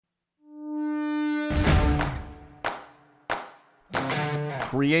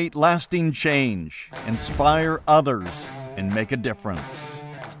create lasting change, inspire others, and make a difference.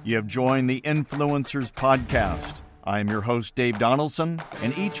 You have joined the Influencers Podcast. I am your host, Dave Donaldson,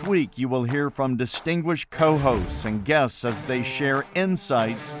 and each week you will hear from distinguished co-hosts and guests as they share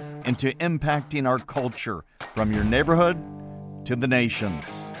insights into impacting our culture from your neighborhood to the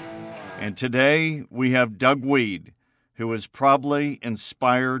nations. And today we have Doug Wead, who has probably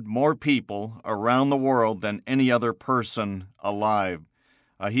inspired more people around the world than any other person alive.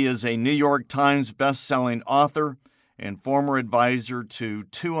 He is a New York Times best-selling author and former advisor to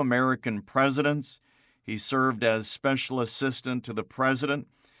two American presidents. He served as special assistant to the president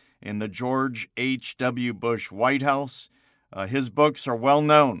in the George H.W. Bush White House. His books are well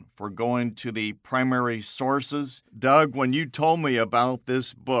known for going to the primary sources. Doug, when you told me about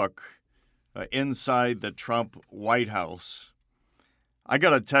this book, Inside the Trump White House, I got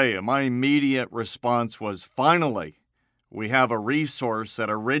to tell you, my immediate response was, finally, we have a resource that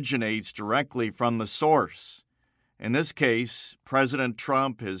originates directly from the source. In this case, President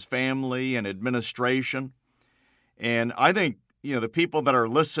Trump, his family, and administration. And I think, the people that are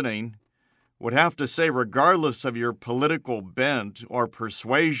listening would have to say, regardless of your political bent or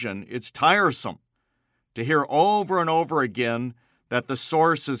persuasion, it's tiresome to hear over and over again that the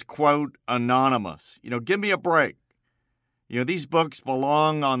source is, quote, anonymous. Give me a break. These books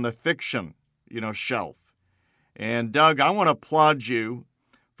belong on the fiction, shelf. And Doug, I want to applaud you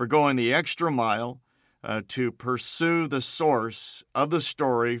for going the extra mile to pursue the source of the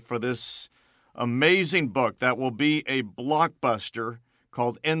story for this amazing book that will be a blockbuster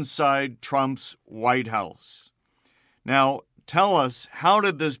called Inside Trump's White House. Now, tell us, how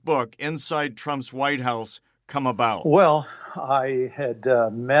did this book, Inside Trump's White House, come about? Well, I had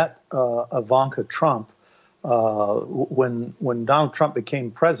met Ivanka Trump when Donald Trump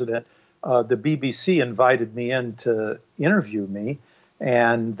became president. The BBC invited me in to interview me,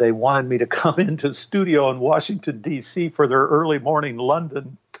 and they wanted me to come into the studio in Washington, D.C. for their early morning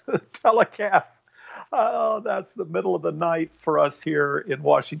London telecast. Oh, that's the middle of the night for us here in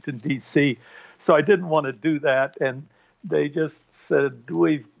Washington, D.C. So I didn't want to do that, and they just said,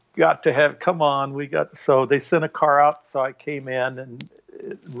 we've got to have, come on, so they sent a car out, so I came in, and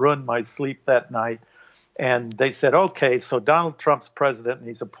it ruined my sleep that night. And they said, okay, so Donald Trump's president, and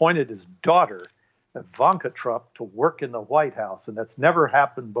he's appointed his daughter, Ivanka Trump, to work in the White House, and that's never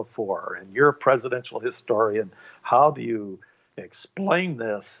happened before. And you're a presidential historian. How do you explain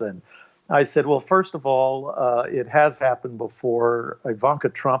this? And I said, well, first of all, it has happened before. Ivanka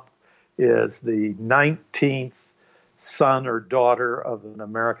Trump is the 19th son or daughter of an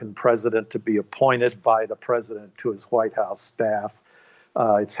American president to be appointed by the president to his White House staff.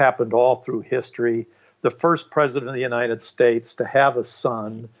 It's happened all through history. The first president of the United States to have a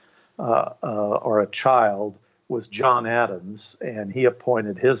son or a child was John Adams, and he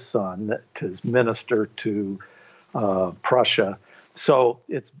appointed his son as minister to Prussia. So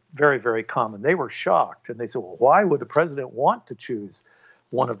it's very, very common. They were shocked, and they said, well, why would a president want to choose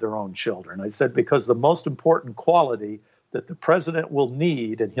one of their own children? I said, because the most important quality that the president will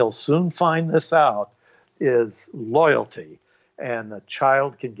need, and he'll soon find this out, is loyalty. And a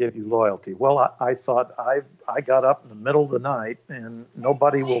child can give you loyalty. Well, I thought I got up in the middle of the night, and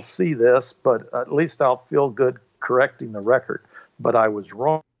nobody will see this, but at least I'll feel good correcting the record. But I was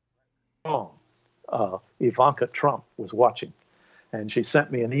wrong. Ivanka Trump was watching, and she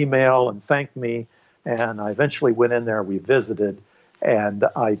sent me an email and thanked me, and I eventually went in there, we visited, and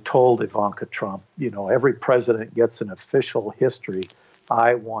I told Ivanka Trump, every president gets an official history.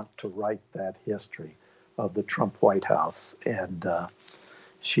 I want to write that history of the Trump White House. And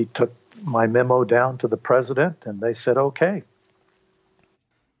she took my memo down to the president, and they said, okay.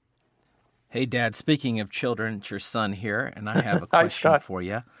 Hey, Dad, speaking of children, it's your son here, and I have a question for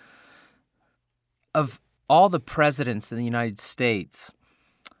you. Of all the presidents in the United States,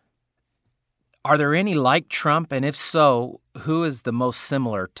 are there any like Trump? And if so, who is the most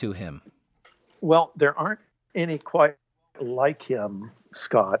similar to him? Well, there aren't any quite like him,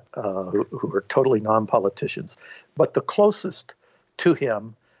 Scott, who are totally non-politicians. But the closest to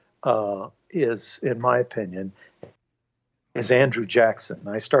him is, in my opinion, is Andrew Jackson.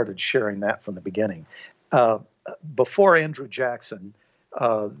 I started sharing that from the beginning. Before Andrew Jackson,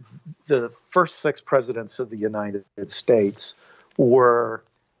 the first 6 presidents of the United States were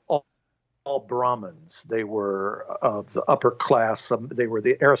all Brahmins. They were of the upper class. They were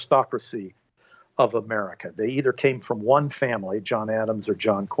the aristocracy of America. They either came from one family, John Adams or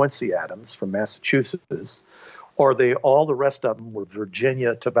John Quincy Adams from Massachusetts, or all the rest of them were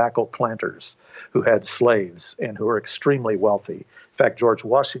Virginia tobacco planters who had slaves and who were extremely wealthy. In fact, George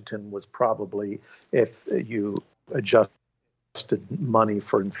Washington was probably, if you adjust money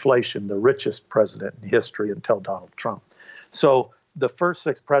for inflation, the richest president in history until Donald Trump. So the first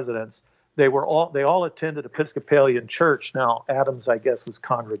 6 presidents, they all attended Episcopalian church. Now, Adams, I guess, was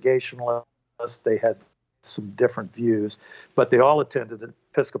Congregationalist. They had some different views, but they all attended an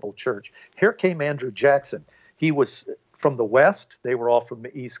Episcopal church. Here came Andrew Jackson. He was from the West. They were all from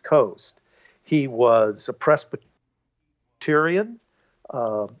the East Coast. He was a Presbyterian.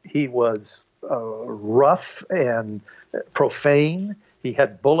 He was rough and profane. He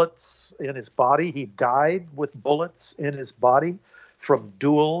had bullets in his body. He died with bullets in his body from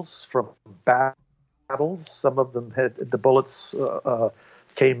duels, from battles. Some of them had the bullets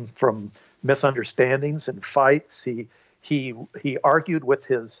came from misunderstandings and fights. He argued with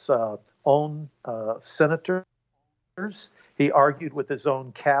his own senators. He argued with his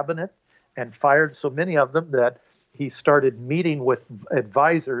own cabinet and fired so many of them that he started meeting with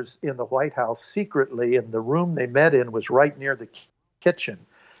advisors in the White House secretly, and the room they met in was right near the kitchen.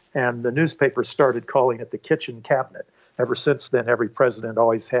 And the newspapers started calling it the kitchen cabinet. Ever since then, every president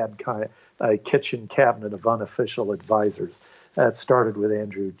always had kind of a kitchen cabinet of unofficial advisors. That started with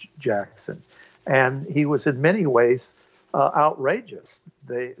Andrew Jackson. And he was in many ways outrageous.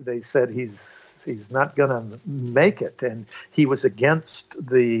 They said he's not going to make it. And he was against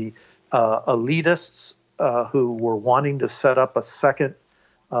the elitists who were wanting to set up a second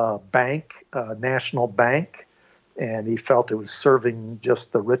bank, national bank, and he felt it was serving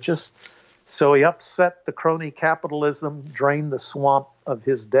just the richest. So he upset the crony capitalism, drained the swamp of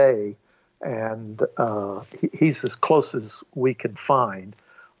his day, and he's as close as we can find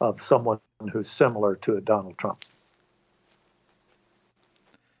of someone who's similar to a Donald Trump.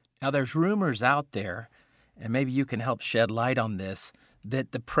 Now, there's rumors out there, and maybe you can help shed light on this,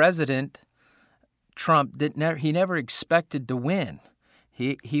 that the president Trump he never expected to win.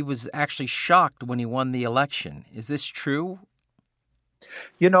 He was actually shocked when he won the election. Is this true?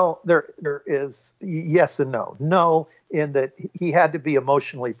 You know, there is yes and no. No, in that he had to be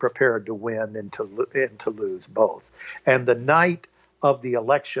emotionally prepared to win and to lose both. And the night of the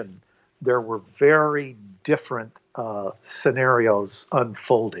election, there were very different scenarios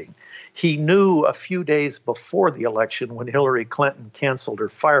unfolding. He knew a few days before the election, when Hillary Clinton canceled her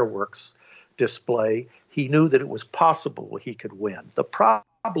fireworks display, he knew that it was possible he could win. The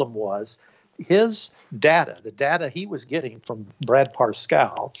problem was his data, the data he was getting from Brad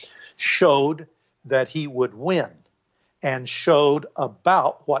Parscale, showed that he would win and showed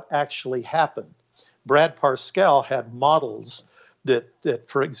about what actually happened. Brad Parscale had models that,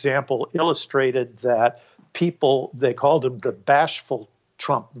 for example, illustrated that people, they called him the bashful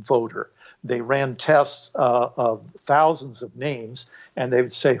Trump voter. They ran tests of thousands of names, and they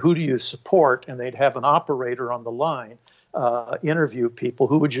would say, who do you support? And they'd have an operator on the line interview people,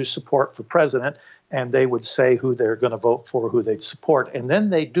 who would you support for president? And they would say who they're going to vote for, who they'd support. And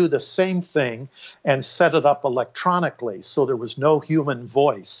then they do the same thing and set it up electronically, so there was no human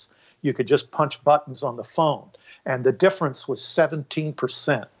voice. You could just punch buttons on the phone. And the difference was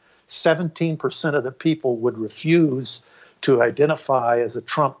 17%. 17% of the people would refuse to identify as a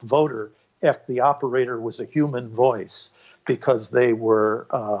Trump voter if the operator was a human voice, because they were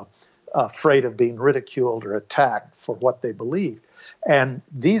afraid of being ridiculed or attacked for what they believed. And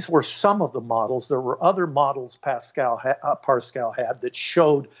these were some of the models. There were other models Parscale had that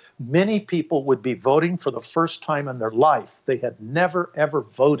showed many people would be voting for the first time in their life. They had never, ever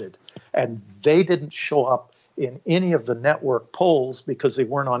voted, and they didn't show up in any of the network polls because they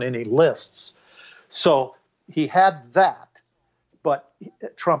weren't on any lists. So he had that. But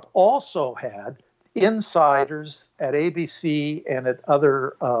Trump also had insiders at ABC and at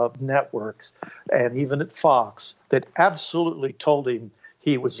other networks, and even at Fox, that absolutely told him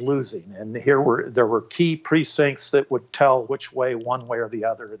he was losing. And there were key precincts that would tell which way, one way or the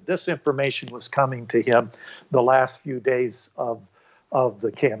other. This information was coming to him the last few days of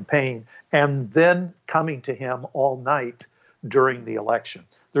the campaign, and then coming to him all night during the election.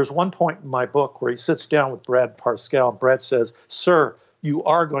 There's one point in my book where he sits down with Brad Parscale. Brad says, "Sir, you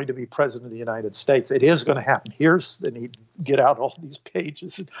are going to be president of the United States. It is going to happen." Then he'd get out all these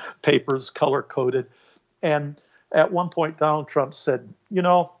pages and papers, color-coded. And at one point, Donald Trump said,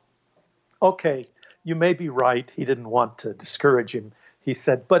 okay, you may be right. He didn't want to discourage him. He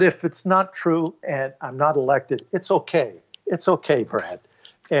said, but if it's not true and I'm not elected, it's okay. It's okay, Brad.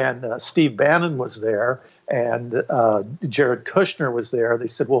 And Steve Bannon was there, and Jared Kushner was there. They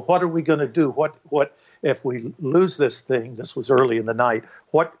said, well, what are we going to do? What if we lose this thing? This was early in the night.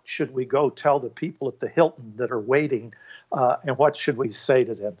 What should we go tell the people at the Hilton that are waiting, and what should we say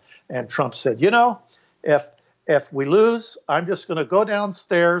to them? And Trump said, if we lose, I'm just going to go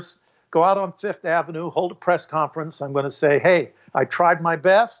downstairs, go out on Fifth Avenue, hold a press conference. I'm going to say, hey, I tried my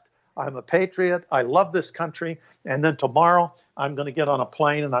best. I'm a patriot. I love this country. And then tomorrow, I'm going to get on a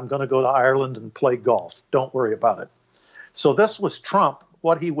plane and I'm going to go to Ireland and play golf. Don't worry about it. So this was Trump,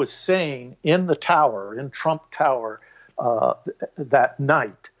 what he was saying in the tower, in Trump Tower, that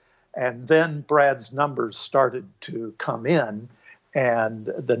night. And then Brad's numbers started to come in, and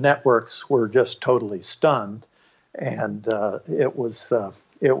the networks were just totally stunned. And it's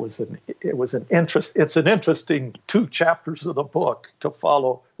an interesting 2 chapters of the book to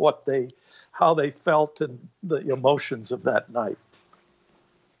follow how they felt and the emotions of that night.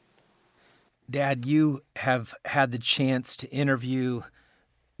 Dad, you have had the chance to interview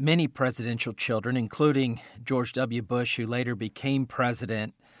many presidential children, including George W. Bush, who later became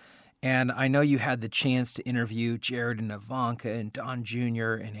president. And I know you had the chance to interview Jared and Ivanka and Don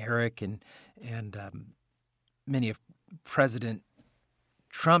Jr. and Eric and many of President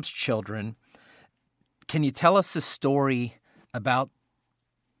Trump's children. Can you tell us a story about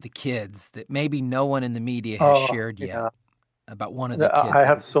the kids that maybe no one in the media has shared yet? About one of the kids. I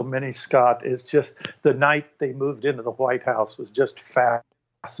have so many, Scott. It's just the night they moved into the White House was just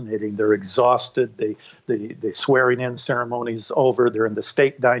fascinating. They're exhausted. The swearing-in ceremony's over. They're in the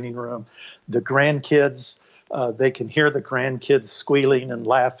state dining room. The grandkids, they can hear the grandkids squealing and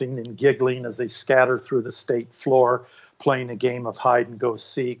laughing and giggling as they scatter through the state floor, playing a game of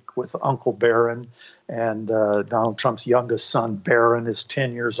hide-and-go-seek with Uncle Barron. And Donald Trump's youngest son, Barron, is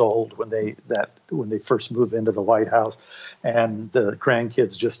 10 years old when they first move into the White House. And the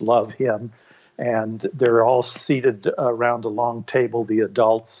grandkids just love him. And they're all seated around a long table, the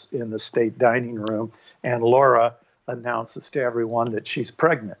adults in the state dining room. And Laura announces to everyone that she's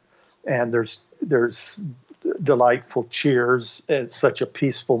pregnant. And there's delightful cheers. It's such a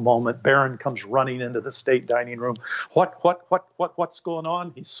peaceful moment. Barron comes running into the state dining room. What's going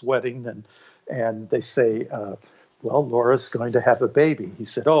on? He's sweating. And they say, well, Laura's going to have a baby. He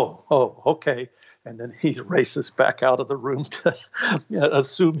said, oh, okay. And then he races back out of the room to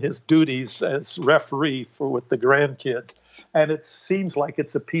assume his duties as referee with the grandkids. And it seems like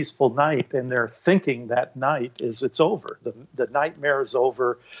it's a peaceful night, and they're thinking that night it's over. The nightmare is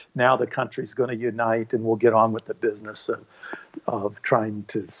over. Now the country's going to unite, and we'll get on with the business of trying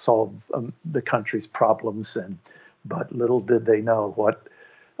to solve the country's problems. But little did they know what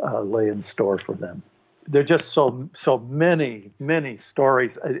lay in store for them. There are just so many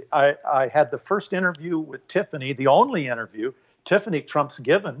stories. I had the first interview with Tiffany, the only interview Tiffany Trump's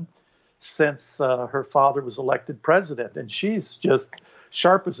given since her father was elected president. And she's just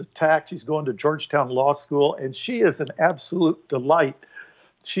sharp as a tack. She's going to Georgetown Law School, and she is an absolute delight.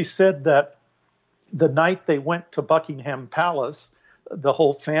 She said that the night they went to Buckingham Palace, the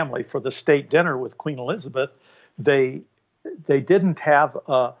whole family, for the state dinner with Queen Elizabeth, they didn't have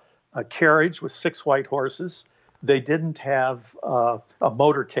a carriage with 6 white horses. They didn't have a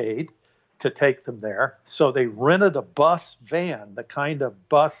motorcade to take them there. So they rented a bus van, the kind of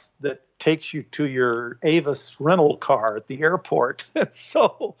bus that takes you to your Avis rental car at the airport. And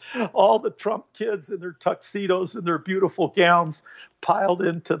so all the Trump kids in their tuxedos and their beautiful gowns piled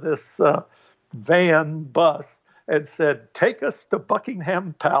into this van bus and said, take us to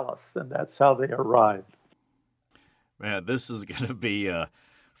Buckingham Palace. And that's how they arrived. Man, this is going to be a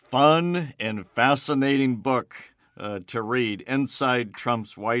fun and fascinating book to read, Inside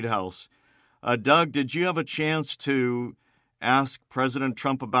Trump's White House. Doug, did you have a chance to ask President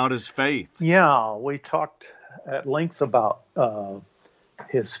Trump about his faith? Yeah, we talked at length about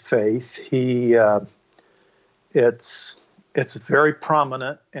his faith. It's very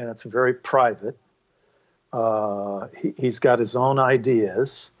prominent and it's very private. He's got his own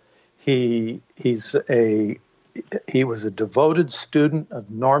ideas. He was a devoted student of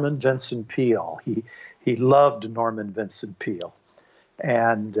Norman Vincent Peale. He loved Norman Vincent Peale,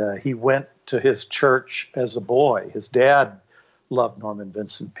 and he went to his church as a boy. His dad loved Norman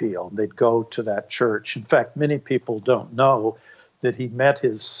Vincent Peale. They'd go to that church. In fact, many people don't know that he met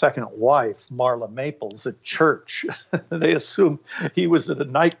his second wife, Marla Maples, at church. They assume he was at a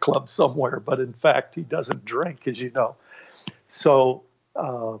nightclub somewhere, but in fact, he doesn't drink, as you know. So,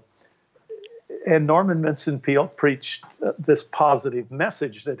 and Norman Vincent Peale preached this positive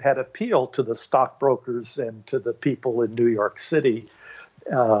message that had appeal to the stockbrokers and to the people in New York City.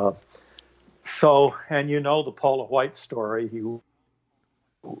 And you know the Paula White story.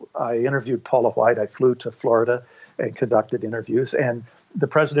 I interviewed Paula White. I flew to Florida and conducted interviews, and the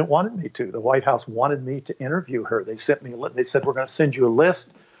president wanted me to. The White House wanted me to interview her. They said, we're going to send you a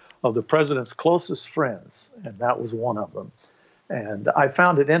list of the president's closest friends, and that was one of them. And I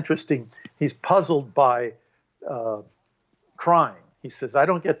found it interesting. He's puzzled by crime. He says, I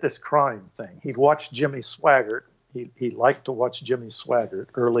don't get this crime thing. He'd watched Jimmy Swaggart. He liked to watch Jimmy Swaggart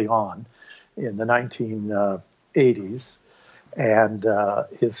early on in the 1980s. And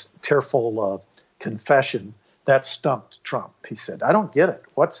his tearful confession, that stumped Trump. He said, I don't get it.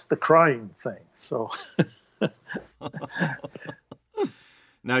 What's the crying thing? So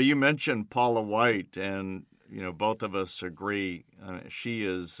now you mentioned Paula White, and both of us agree she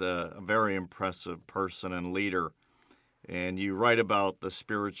is a very impressive person and leader. And you write about the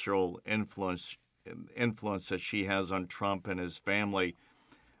spiritual influence that she has on Trump and his family.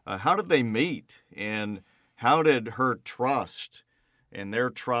 How did they meet, and how did her trust and their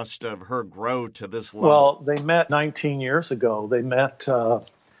trust of her grow to this level? Well, they met 19 years ago. They met,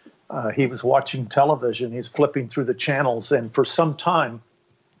 he was watching television. He's flipping through the channels, and for some time,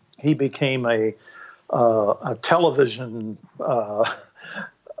 he became a television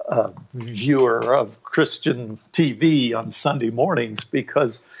viewer of Christian TV on Sunday mornings,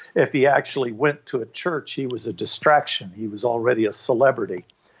 because if he actually went to a church, he was a distraction. He was already a celebrity.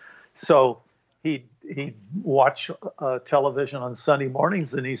 So he'd watch television on Sunday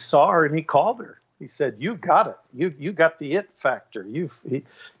mornings, and he saw her and he called her. He said, "You've got it. You got the it factor."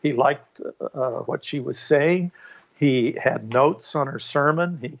 He liked what she was saying. He had notes on her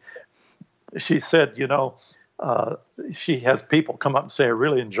sermon. She said, she has people come up and say, I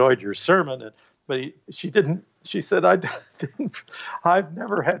really enjoyed your sermon. But she didn't. She said, I've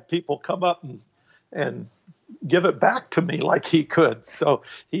never had people come up and give it back to me like he could. So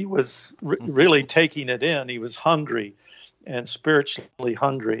he was really taking it in. He was hungry and spiritually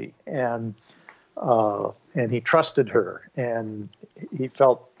hungry, and he trusted her, and he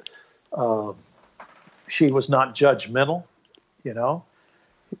felt she was not judgmental.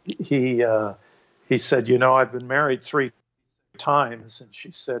 He said, I've been married 3 times. And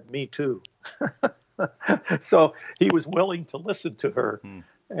she said, me too. So he was willing to listen to her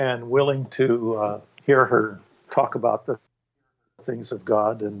and willing to hear her talk about the things of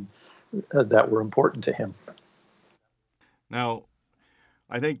God and that were important to him. Now,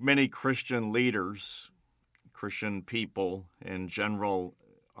 I think many Christian leaders, Christian people in general,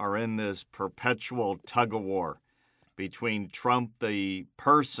 are in this perpetual tug-of-war between Trump, the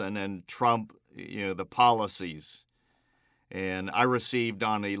person, and Trump, the policies. And I received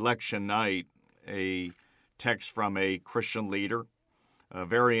on election night a text from a Christian leader,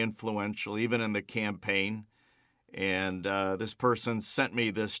 very influential, even in the campaign. And this person sent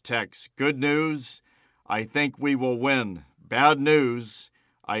me this text: good news, I think we will win. Bad news,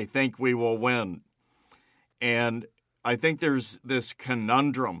 I think we will win. And I think there's this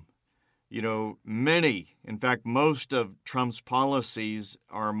conundrum. Many, in fact, most of Trump's policies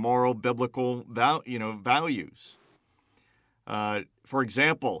are moral, biblical, values. For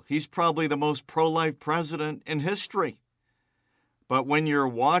example, he's probably the most pro-life president in history. But when you're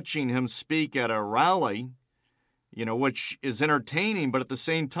watching him speak at a rally, which is entertaining, but at the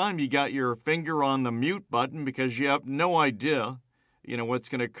same time, you got your finger on the mute button because you have no idea, what's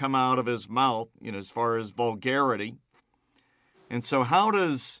going to come out of his mouth, as far as vulgarity. And so how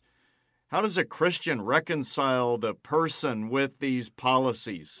does a Christian reconcile the person with these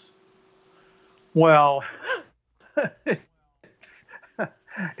policies? Well,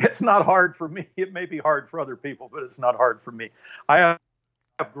 it's not hard for me. It may be hard for other people, but it's not hard for me. I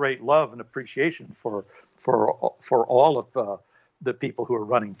have great love and appreciation for all of the people who are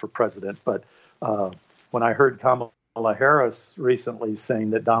running for president. But when I heard Kamala Harris recently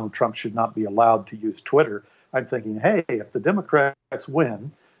saying that Donald Trump should not be allowed to use Twitter, I'm thinking, hey, if the Democrats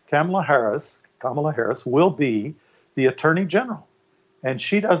win, Kamala Harris will be the Attorney General. And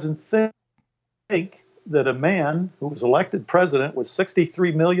she doesn't think that a man who was elected president with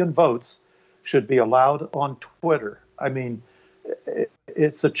 63 million votes should be allowed on Twitter. I mean,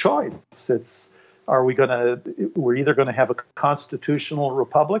 it's a choice. We're either going to have a constitutional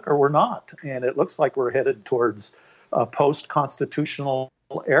republic or we're not. And it looks like we're headed towards a post-constitutional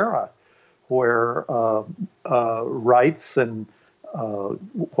era where rights and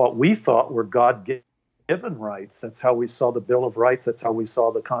what we thought were God-given rights. That's how we saw the Bill of Rights. That's how we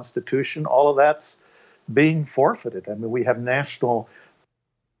saw the Constitution. All of that's being forfeited. I mean, we have national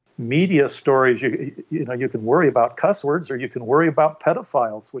media stories. You can worry about cuss words, or you can worry about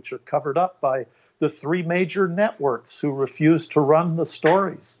pedophiles, which are covered up by the 3 major networks who refuse to run the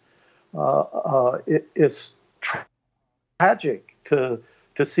stories. It's tragic to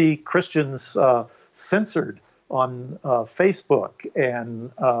see Christians censored on Facebook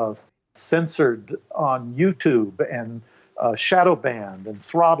and censored on YouTube and shadow banned and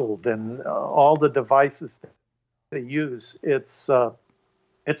throttled and all the devices that they use. It's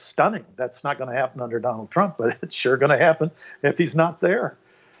it's stunning. That's not going to happen under Donald Trump, but it's sure going to happen if he's not there.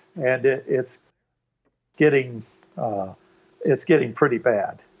 And it's getting pretty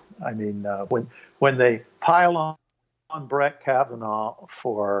bad. I mean, when they pile on Brett Kavanaugh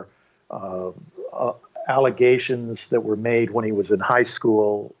for allegations that were made when he was in high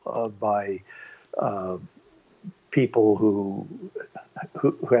school by people who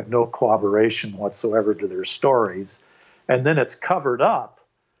have no corroboration whatsoever to their stories, and then it's covered up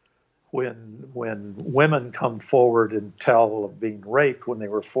when women come forward and tell of being raped when they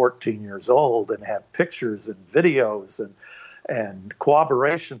were 14 years old and have pictures and videos and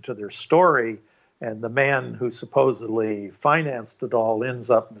corroboration to their story, and the man who supposedly financed it all ends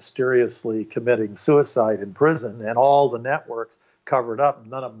up mysteriously committing suicide in prison, and all the networks cover it up.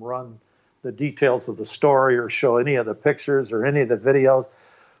 None of them run the details of the story or show any of the pictures or any of the videos.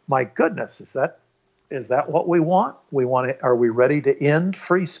 My goodness, is that what we want? Are we ready to end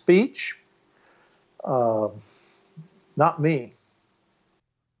free speech? Not me.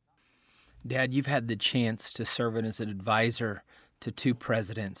 Dad, you've had the chance to serve as an advisor to two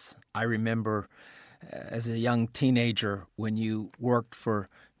presidents. I remember as a young teenager when you worked for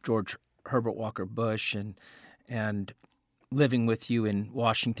George Herbert Walker Bush and living with you in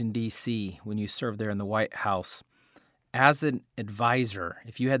Washington, D.C., when you served there in the White House. As an advisor,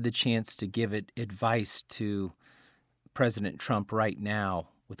 if you had the chance to give advice to President Trump right now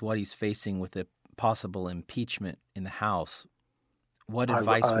with what he's facing with a possible impeachment in the House, what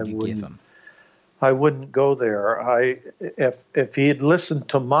advice would you give him? I wouldn't go there. If he had listened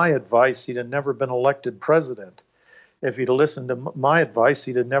to my advice, he'd have never been elected president. If he'd listened to my advice,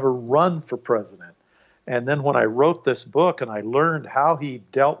 he'd have never run for president. And then when I wrote this book and I learned how he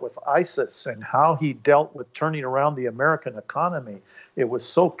dealt with ISIS and how he dealt with turning around the American economy, it was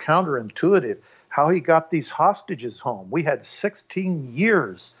so counterintuitive how he got these hostages home. We had 16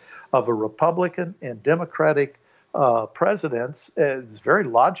 years of a Republican and Democratic presidents. It's very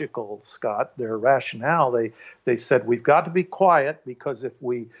logical, Scott, their rationale. They said, we've got to be quiet because if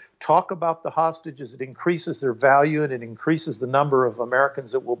we talk about the hostages, it increases their value and it increases the number of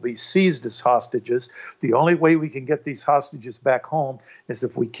Americans that will be seized as hostages. The only way we can get these hostages back home is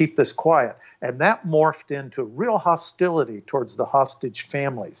if we keep this quiet. And that morphed into real hostility towards the hostage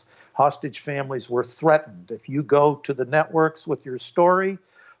families. Hostage families were threatened. If you go to the networks with your story,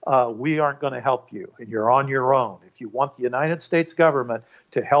 we aren't going to help you, and you're on your own. If you want the United States government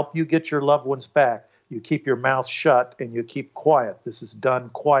to help you get your loved ones back, you keep your mouth shut and you keep quiet. This is done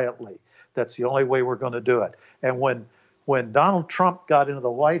quietly. That's the only way we're going to do it. And when Donald Trump got into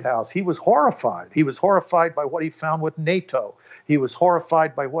the White House, he was horrified. He was horrified by what he found with NATO. He was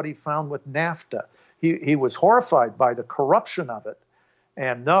horrified by what he found with NAFTA. He was horrified by the corruption of it.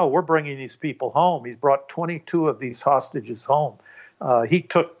 And no, we're bringing these people home. He's brought 22 of these hostages home. He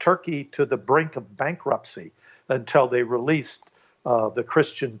took Turkey to the brink of bankruptcy until they released the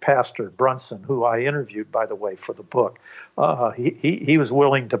Christian pastor, Brunson, who I interviewed, by the way, for the book. He was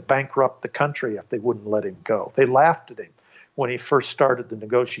willing to bankrupt the country if they wouldn't let him go. They laughed at him when he first started the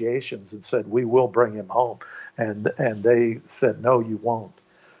negotiations and said, we will bring him home. And they said, no, you won't.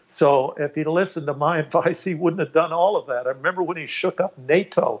 So if he'd listened to my advice, he wouldn't have done all of that. I remember when he shook up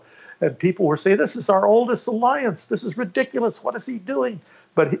NATO, and people were saying, this is our oldest alliance. This is ridiculous. What is he doing?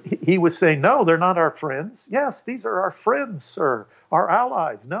 But he was saying, no, they're not our friends. Yes, these are our friends, sir, our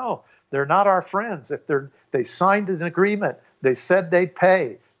allies. No, they're not our friends. If they signed an agreement, they said they'd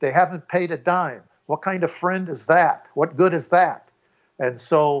pay. They haven't paid a dime. What kind of friend is that? What good is that? And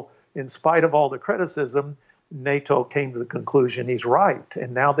so in spite of all the criticism, NATO came to the conclusion he's right.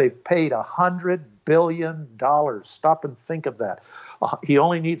 And now they've paid $100 billion. Stop and think of that. He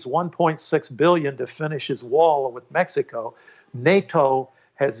only needs $1.6 billion to finish his wall with Mexico. NATO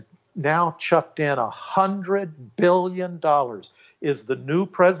has now chucked in $100 billion. Is the new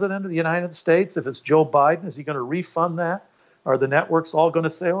president of the United States, if it's Joe Biden, is he going to refund that? Are the networks all going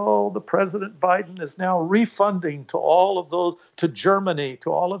to say, oh, the President Biden is now refunding to all of those, to Germany,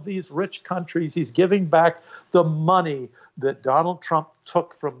 to all of these rich countries. He's giving back the money that Donald Trump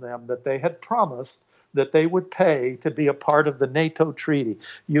took from them that they had promised that they would pay to be a part of the NATO treaty.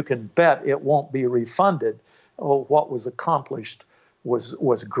 You can bet it won't be refunded. Oh, what was accomplished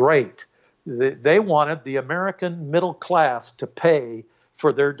was great. They wanted the American middle class to pay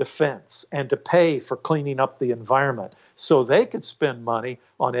for their defense and to pay for cleaning up the environment so they could spend money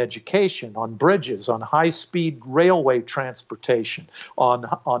on education, on bridges, on high-speed railway transportation,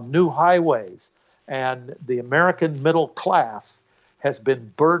 on new highways. And the American middle class has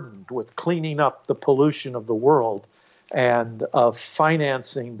been burdened with cleaning up the pollution of the world and of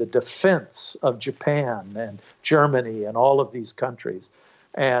financing the defense of Japan and Germany and all of these countries.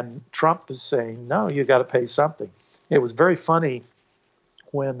 And Trump is saying, no, you got to pay something. It was very funny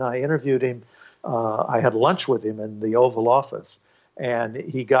when I interviewed him. I had lunch with him in the Oval Office, and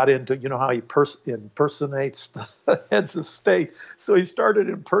he got into, how he impersonates the heads of state. So he started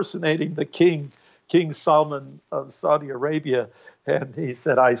impersonating the king, King Salman of Saudi Arabia.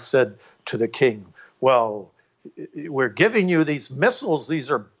 And I said to the king, well, we're giving you these missiles. These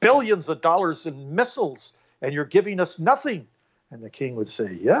are billions of dollars in missiles, and you're giving us nothing. And the king would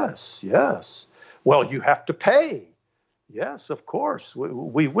say, yes, yes. Well, you have to pay. Yes, of course,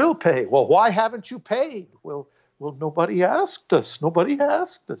 we will pay. Well, why haven't you paid? Well, nobody asked us. Nobody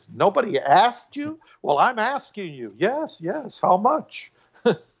asked us. Nobody asked you? Well, I'm asking you. Yes, how much?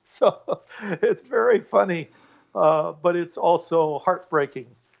 So it's very funny, but it's also heartbreaking.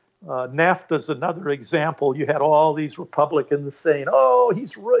 NAFTA is another example. You had all these Republicans saying, oh,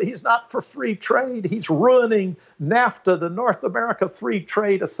 he's not for free trade. He's ruining NAFTA, the North America Free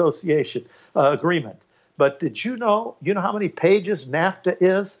Trade Association agreement. But did you know how many pages NAFTA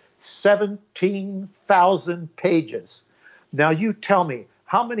is? 17,000 pages. Now you tell me,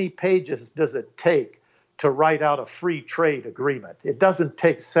 how many pages does it take to write out a free trade agreement? It doesn't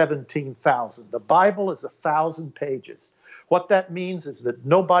take 17,000. The Bible is 1,000 pages. What that means is that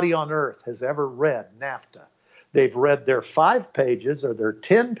nobody on earth has ever read NAFTA. They've read their 5 pages or their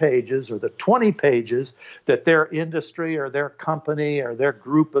 10 pages or the 20 pages that their industry or their company or their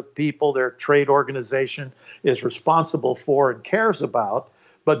group of people, their trade organization is responsible for and cares about,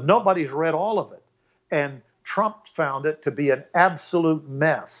 but nobody's read all of it. And Trump found it to be an absolute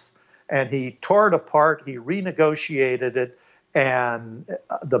mess. And he tore it apart, he renegotiated it, and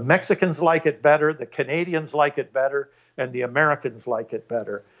the Mexicans like it better, the Canadians like it better, and the Americans like it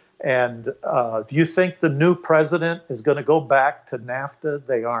better. And do you think the new president is going to go back to NAFTA?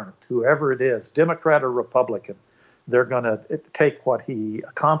 They aren't. Whoever it is, Democrat or Republican, they're going to take what he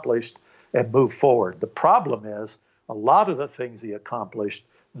accomplished and move forward. The problem is a lot of the things he accomplished,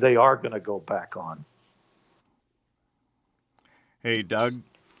 they are going to go back on. Hey, Doug.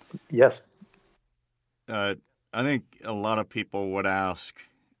 Yes. I think a lot of people would ask,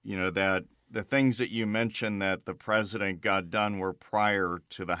 that the things that you mentioned that the president got done were prior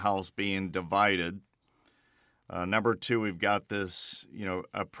to the House being divided. Number 2, we've got this,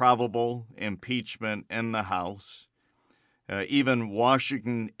 a probable impeachment in the House. Even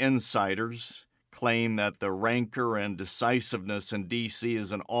Washington insiders claim that the rancor and decisiveness in D.C.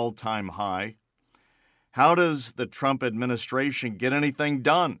 is an all-time high. How does the Trump administration get anything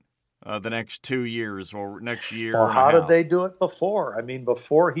done the next 2 years or next year? Well, how did they do it before? I mean,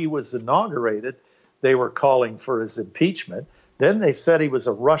 before he was inaugurated, they were calling for his impeachment. Then they said he was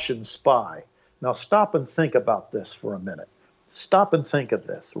a Russian spy. Now stop and think about this for a minute. Stop and think of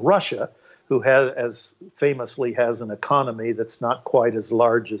this. Russia, who famously has an economy that's not quite as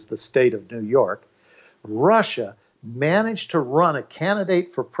large as the state of New York, Russia managed to run a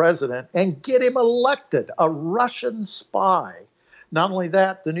candidate for president and get him elected, a Russian spy. Not only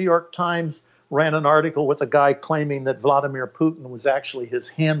that, the New York Times ran an article with a guy claiming that Vladimir Putin was actually his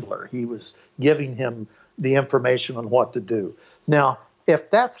handler. He was giving him the information on what to do. Now, if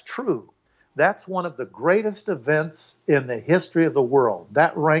that's true, that's one of the greatest events in the history of the world.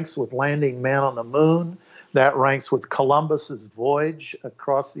 That ranks with landing man on the moon. That ranks with Columbus's voyage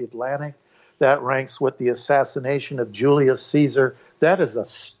across the Atlantic. That ranks with the assassination of Julius Caesar. That is a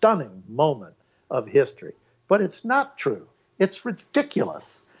stunning moment of history. But it's not true. It's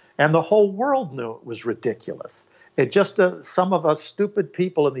ridiculous. And the whole world knew it was ridiculous. It just, some of us stupid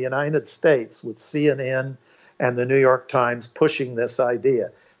people in the United States with CNN and the New York Times pushing this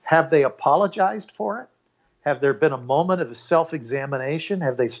idea. Have they apologized for it? Have there been a moment of self-examination?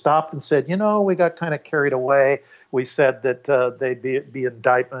 Have they stopped and said, we got kind of carried away. We said that they'd be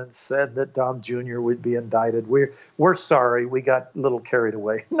indictments, said that Dom Jr. would be indicted. We're sorry, we got a little carried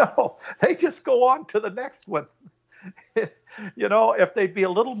away. No, they just go on to the next one. If they'd be a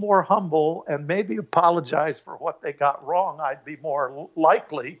little more humble and maybe apologize for what they got wrong, I'd be more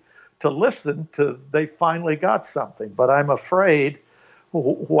likely to listen to they finally got something. But I'm afraid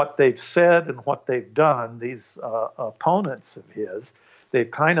what they've said and what they've done, these opponents of his,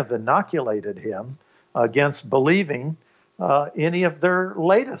 they've kind of inoculated him against believing any of their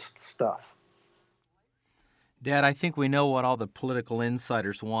latest stuff. Dad, I think we know what all the political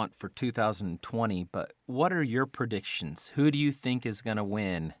insiders want for 2020, but what are your predictions? Who do you think is going to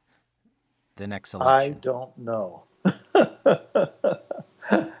win the next election? I don't know.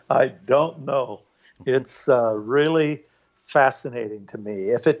 I don't know. It's really fascinating to me.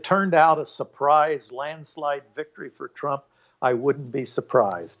 If it turned out a surprise landslide victory for Trump, I wouldn't be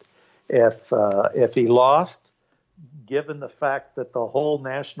surprised. If he lost, given the fact that the whole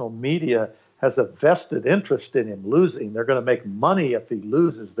national media has a vested interest in him losing. They're going to make money if he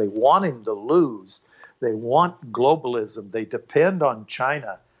loses. They want him to lose. They want globalism. They depend on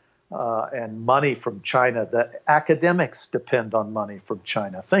China and money from China. The academics depend on money from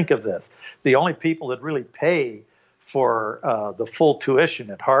China. Think of this. The only people that really pay for the full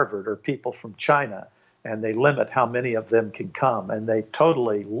tuition at Harvard are people from China, and they limit how many of them can come, and they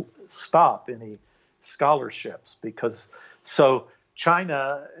totally stop any scholarships because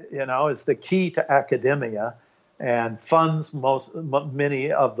China, is the key to academia and funds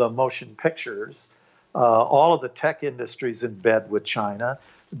many of the motion pictures. All of the tech industries in bed with China.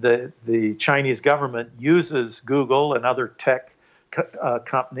 The Chinese government uses Google and other tech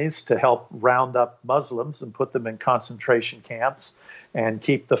companies to help round up Muslims and put them in concentration camps and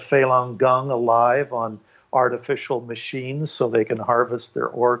keep the Falun Gong alive on artificial machines so they can harvest their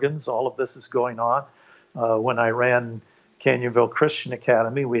organs. All of this is going on. When I ran Canyonville Christian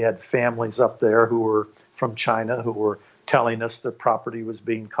Academy, we had families up there who were from China who were telling us their property was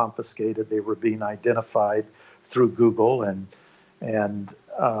being confiscated. They were being identified through Google, and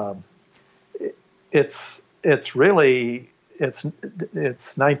it's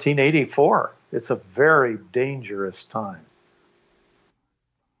 1984. It's a very dangerous time.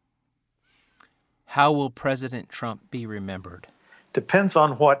 How will President Trump be remembered? Depends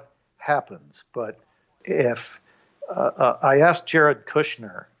on what happens, but if I asked Jared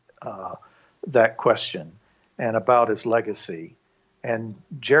Kushner that question and about his legacy, and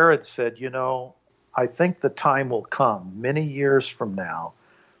Jared said, I think the time will come many years from now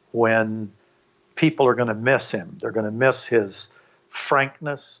when people are going to miss him. They're going to miss his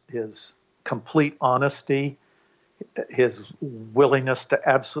frankness, his complete honesty, his willingness to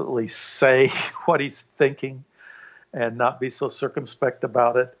absolutely say what he's thinking and not be so circumspect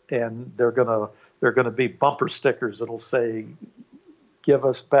about it. And they're going to be bumper stickers that'll say, "Give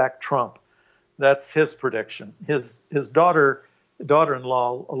us back Trump." That's his prediction. His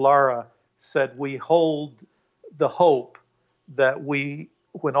daughter-in-law, Laura, said, "We hold the hope that when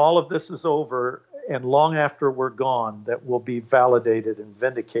all of this is over and long after we're gone, that we'll be validated and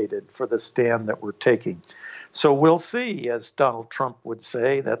vindicated for the stand that we're taking." So we'll see, as Donald Trump would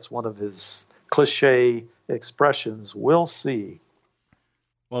say. That's one of his cliche expressions. We'll see.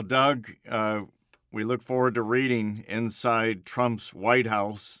 Well, Doug, we look forward to reading Inside Trump's White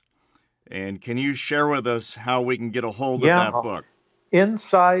House. And can you share with us how we can get a hold of that book?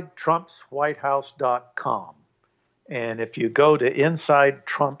 InsideTrumpsWhiteHouse.com. And if you go to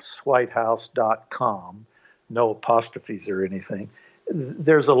InsideTrumpsWhiteHouse.com, no apostrophes or anything,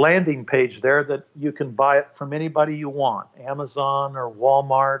 there's a landing page there that you can buy it from anybody you want, Amazon or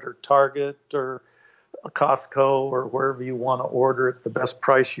Walmart or Target or Costco or wherever you want to order it, the best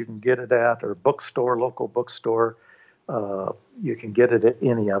price you can get it at, or bookstore, local bookstore. You can get it at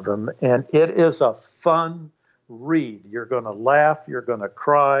any of them. And it is a fun read. You're going to laugh, you're going to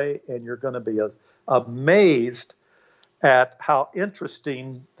cry, and you're going to be amazed at how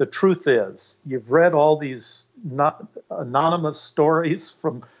interesting the truth is. You've read all these anonymous stories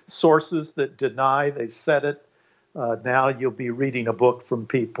from sources that deny they said it. Now you'll be reading a book from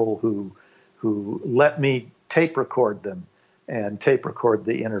people who let me tape record them and tape record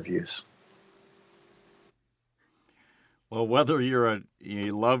the interviews. Well, whether you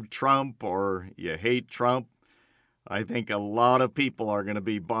love Trump or you hate Trump, I think a lot of people are going to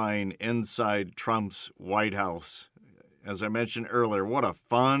be buying Inside Trump's White House. As I mentioned earlier, what a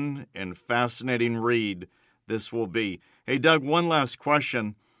fun and fascinating read this will be. Hey, Doug, one last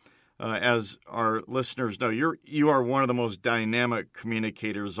question. As our listeners know, you are one of the most dynamic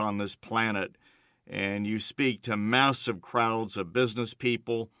communicators on this planet, and you speak to massive crowds of business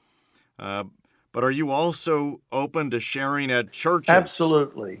people. But are you also open to sharing at churches?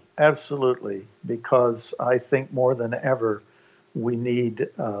 Absolutely, because I think more than ever we need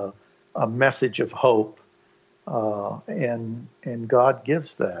a message of hope, and God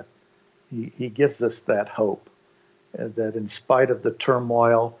gives that. He gives us that hope, that in spite of the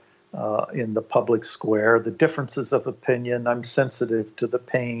turmoil in the public square, the differences of opinion, I'm sensitive to the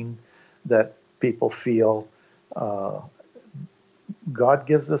pain that people feel. God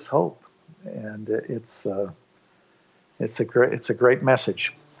gives us hope, and it's a great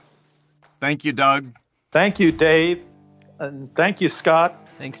message. Thank you, Doug. Thank you, Dave, and thank you, Scott.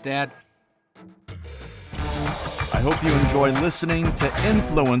 Thanks, Dad. I hope you enjoy listening to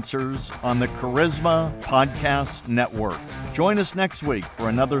Influencers on the Charisma Podcast Network. Join us next week for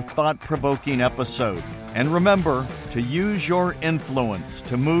another thought-provoking episode. And remember to use your influence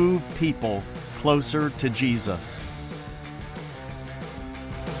to move people closer to Jesus.